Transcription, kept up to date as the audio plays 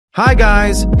Hi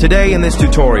guys! Today in this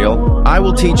tutorial, I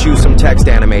will teach you some text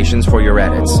animations for your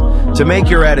edits, to make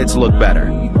your edits look better.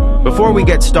 Before we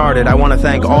get started, I want to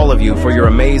thank all of you for your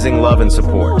amazing love and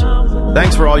support.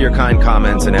 Thanks for all your kind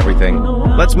comments and everything.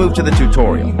 Let's move to the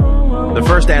tutorial. The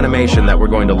first animation that we're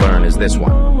going to learn is this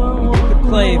one.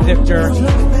 Play Victor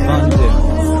undo.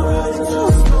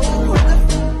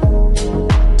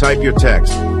 Type your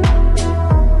text.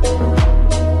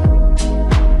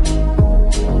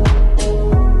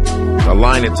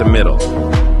 Align it to middle.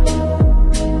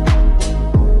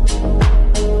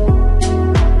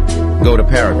 Go to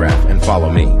paragraph and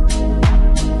follow me.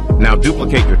 Now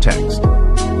duplicate your text.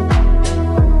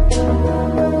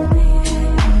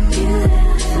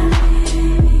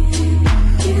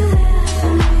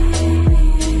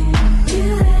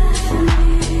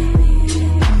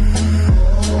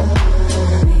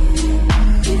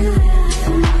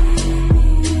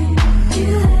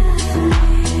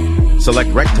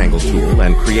 Select Rectangle tool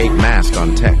and create mask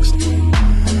on text.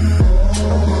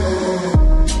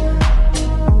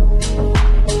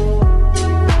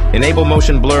 Enable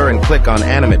motion blur and click on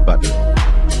Animate button.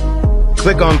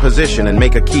 Click on Position and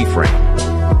make a keyframe.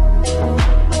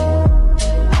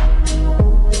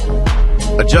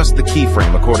 Adjust the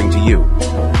keyframe according to you.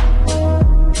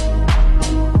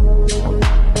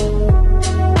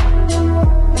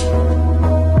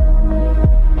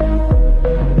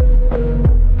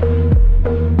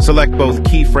 Select both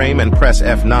keyframe and press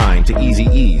F9 to easy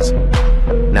ease.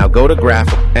 Now go to Graph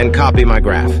and copy my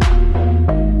graph.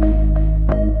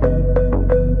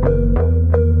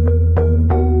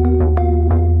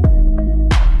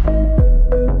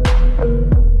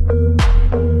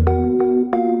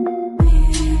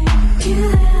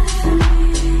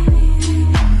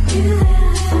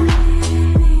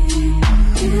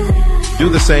 Do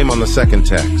the same on the second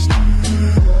text.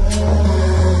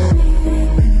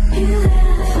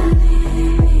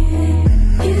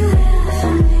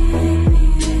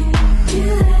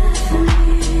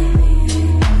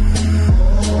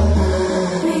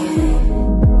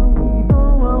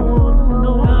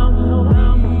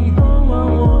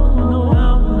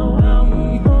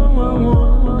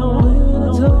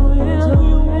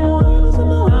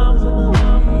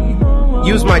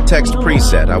 Use my text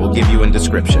preset I will give you in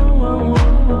description.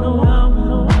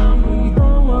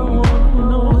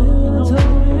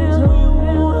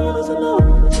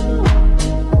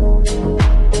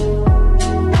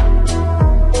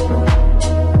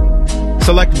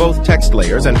 Select both text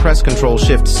layers and press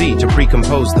Ctrl-Shift-C to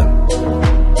pre-compose them.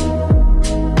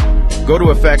 Go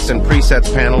to Effects and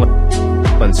Presets panel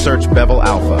and search Bevel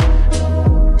Alpha.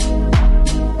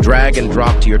 Drag and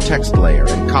drop to your text layer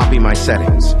and copy my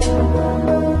settings.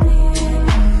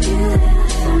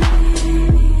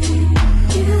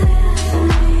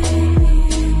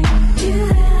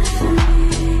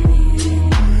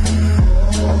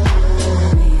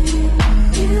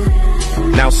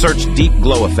 Now search Deep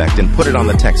Glow Effect and put it on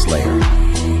the text layer.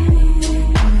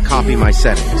 Copy my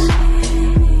settings.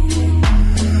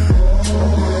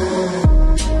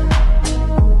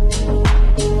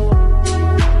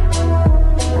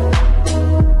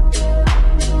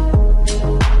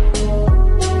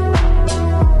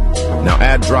 Now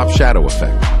add Drop Shadow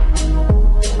Effect.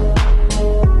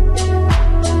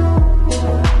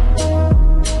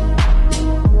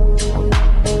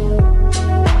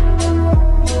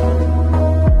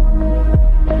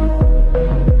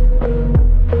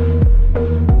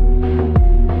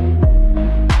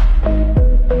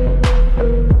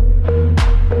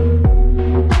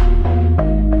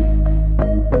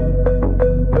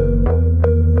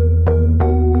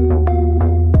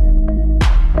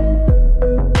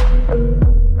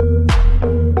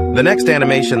 The next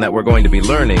animation that we're going to be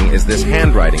learning is this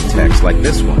handwriting text like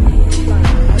this one.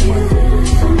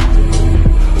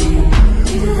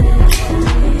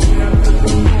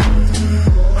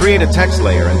 Create a text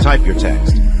layer and type your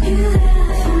text.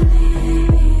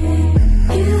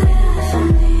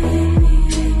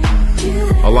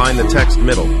 Align the text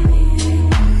middle.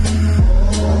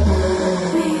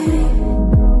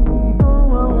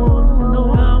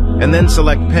 And then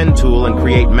select Pen tool and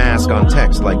create mask on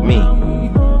text like me.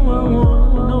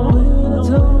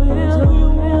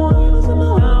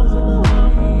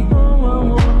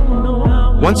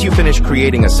 Once you finish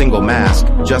creating a single mask,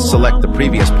 just select the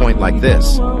previous point like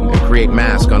this and create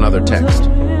mask on other text.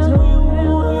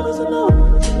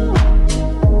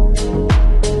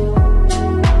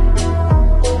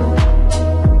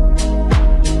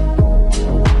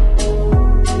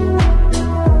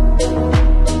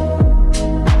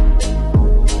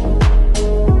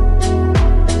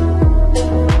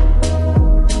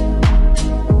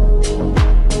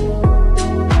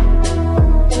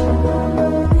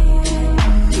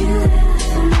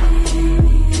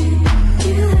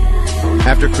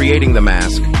 creating the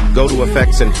mask, go to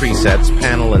Effects and Presets,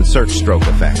 Panel and Search Stroke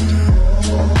Effect.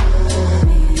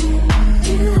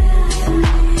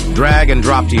 Drag and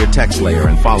drop to your text layer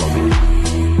and follow me.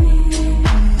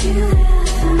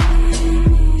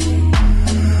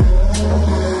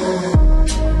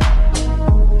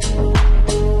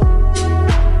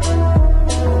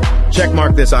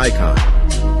 Checkmark this icon.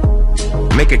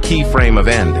 Make a keyframe of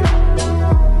end.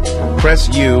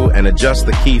 Press U and adjust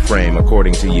the keyframe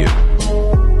according to you.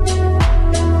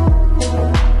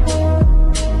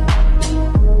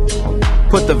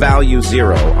 Put the value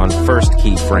 0 on first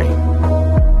keyframe.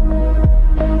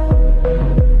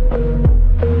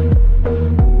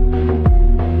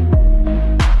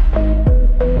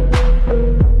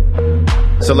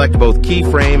 Select both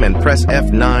keyframe and press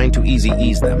F9 to easy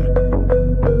ease them.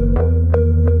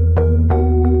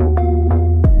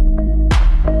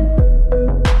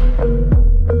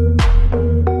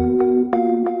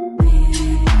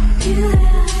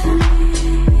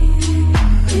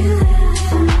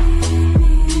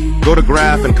 Go to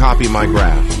Graph and copy my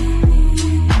graph.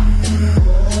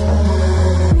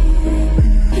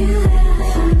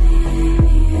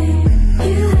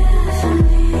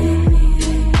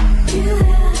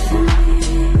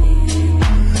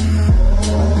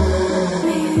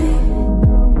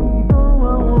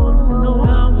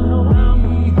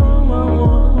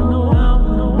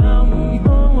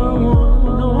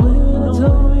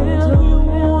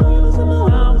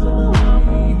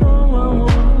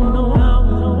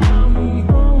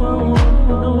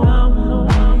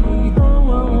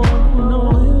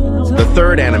 The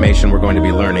third animation we're going to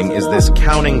be learning is this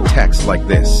counting text like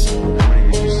this. How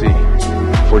many did you see?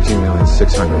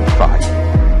 14,605.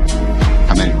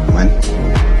 How many, Lynn?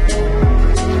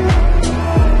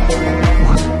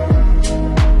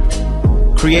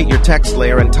 1. Create your text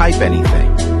layer and type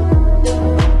anything.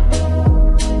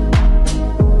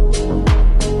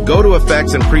 Go to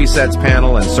Effects and Presets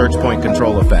Panel and Search Point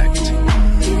Control Effect.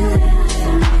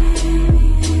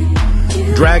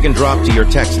 Drag and drop to your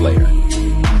text layer.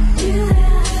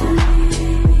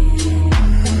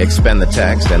 Expand the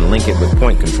text and link it with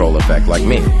point control effect like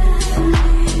me.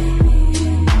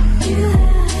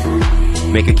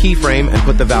 Make a keyframe and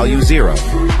put the value 0.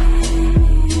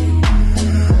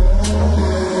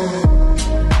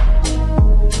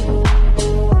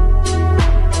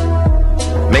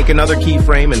 Make another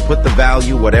keyframe and put the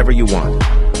value whatever you want.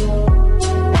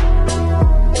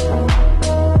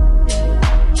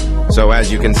 So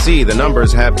as you can see, the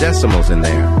numbers have decimals in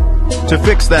there. To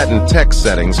fix that in text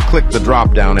settings, click the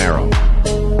drop-down arrow.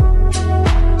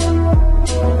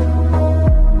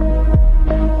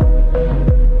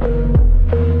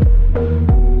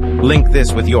 Link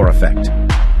this with your effect.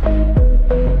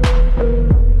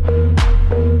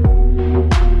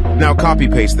 Now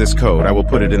copy-paste this code. I will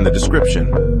put it in the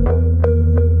description.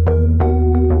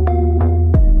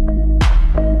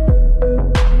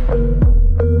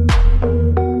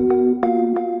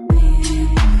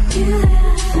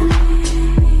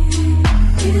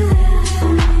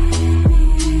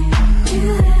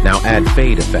 Now add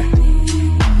fade effect.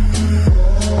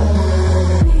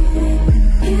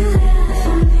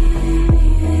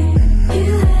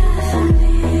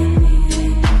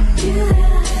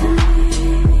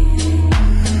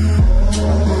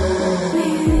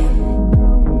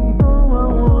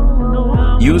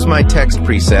 Use my text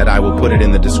preset. I will put it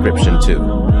in the description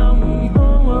too.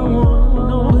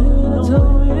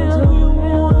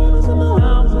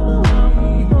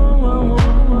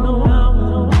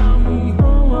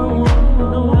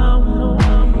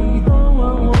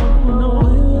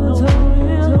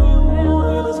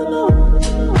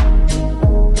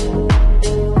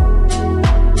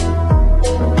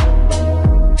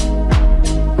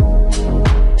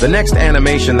 The next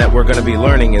animation that we're going to be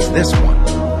learning is this one.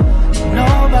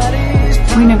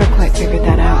 We never quite figured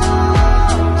that out.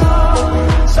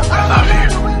 I love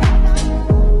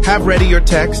you. Have ready your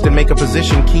text and make a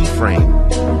position keyframe.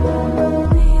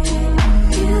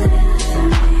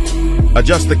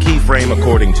 Adjust the keyframe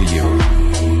according to you.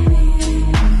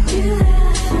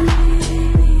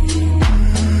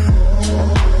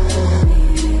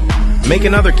 Make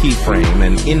another keyframe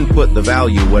and input the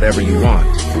value whatever you want.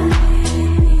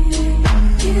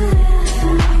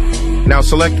 Now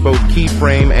select both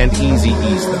keyframe and easy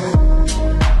ease them.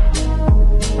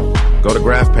 Go to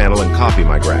Graph Panel and copy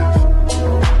my graph.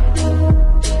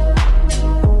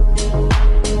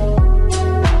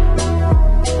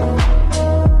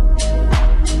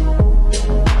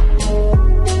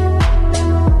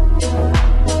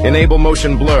 Enable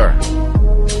motion blur.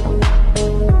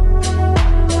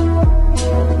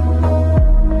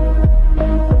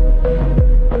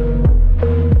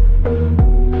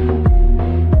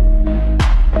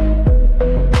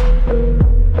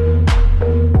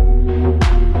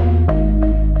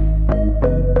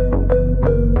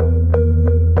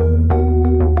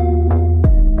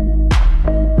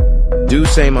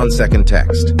 same on second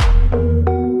text.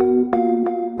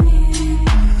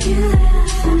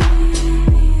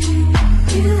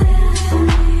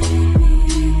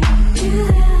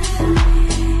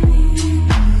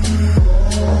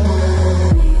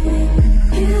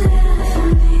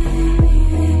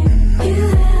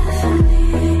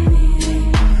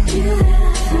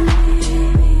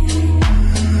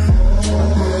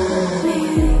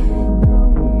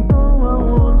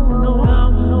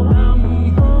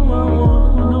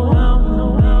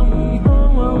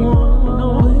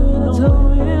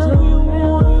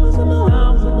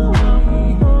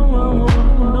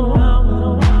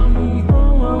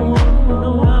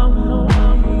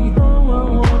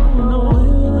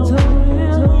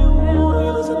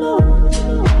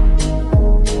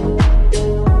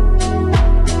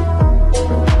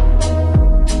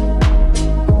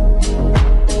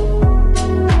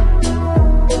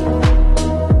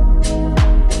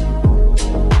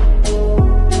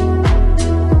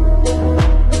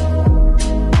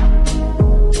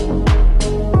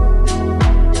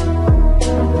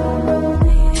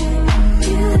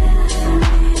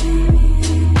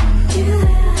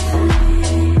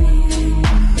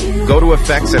 Go to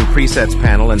Effects and Presets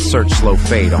panel and search Slow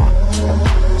Fade on.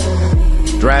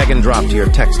 Drag and drop to your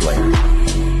text layer.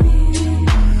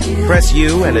 Press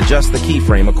U and adjust the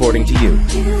keyframe according to you.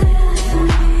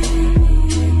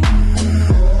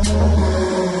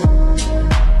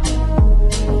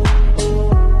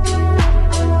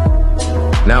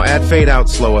 Now add Fade Out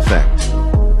Slow Effect.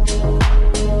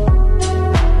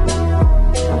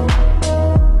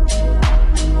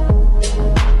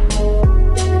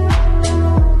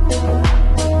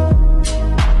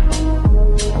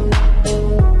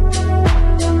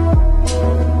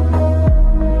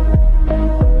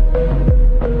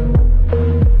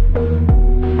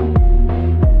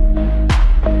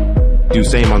 Do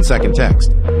same on second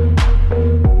text.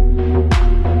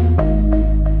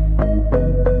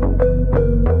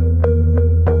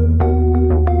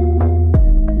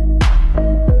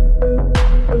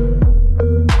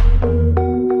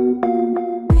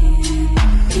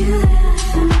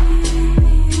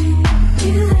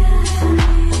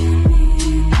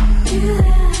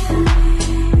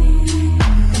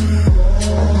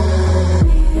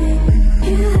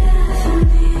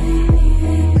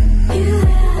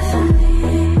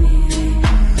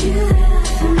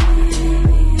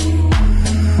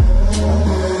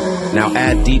 Now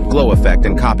add Deep Glow Effect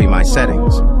and copy my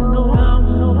settings.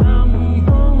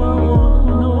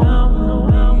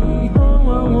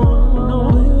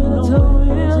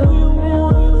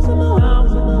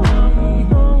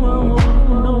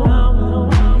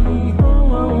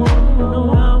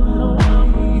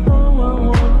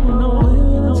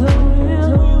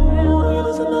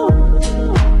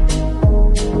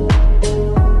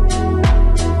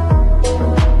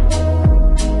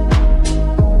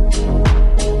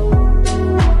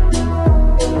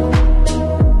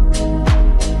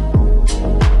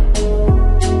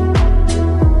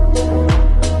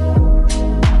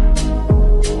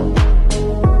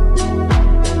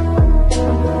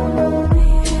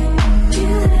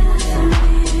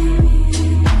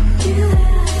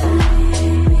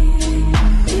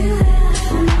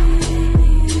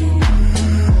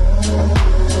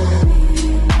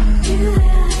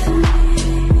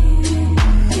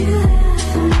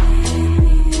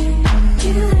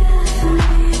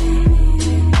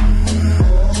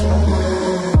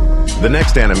 The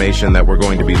next animation that we're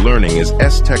going to be learning is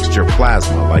S-Texture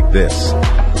Plasma, like this.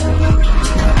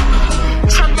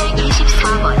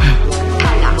 324번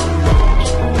탈락.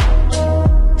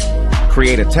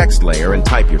 Create a text layer and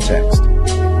type your text.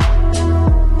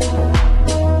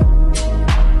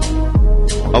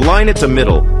 Align it to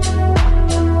middle.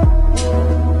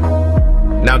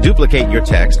 Now duplicate your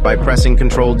text by pressing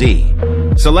Ctrl D.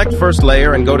 Select first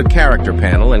layer and go to Character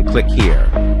panel and click here.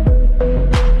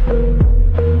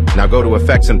 Now go to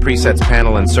Effects and Presets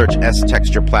panel and search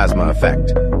S-Texture Plasma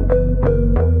Effect.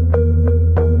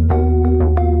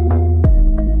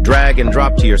 Drag and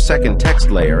drop to your second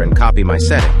text layer and copy my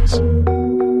settings.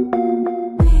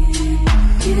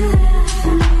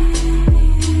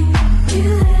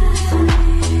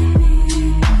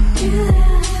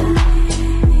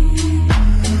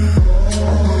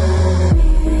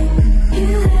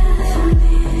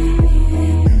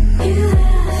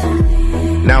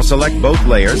 Now select both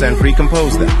layers and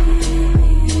pre-compose them.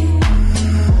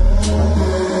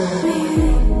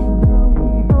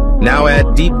 Now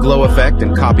add Deep Glow Effect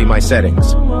and copy my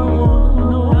settings.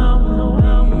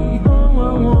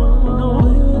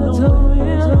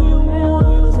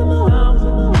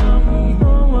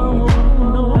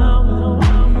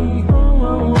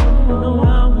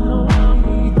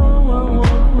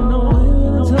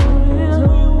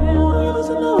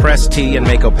 T and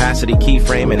make opacity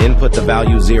keyframe and input the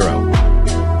value 0.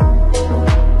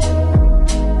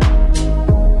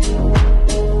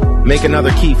 Make another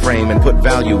keyframe and put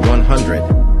value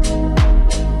 100.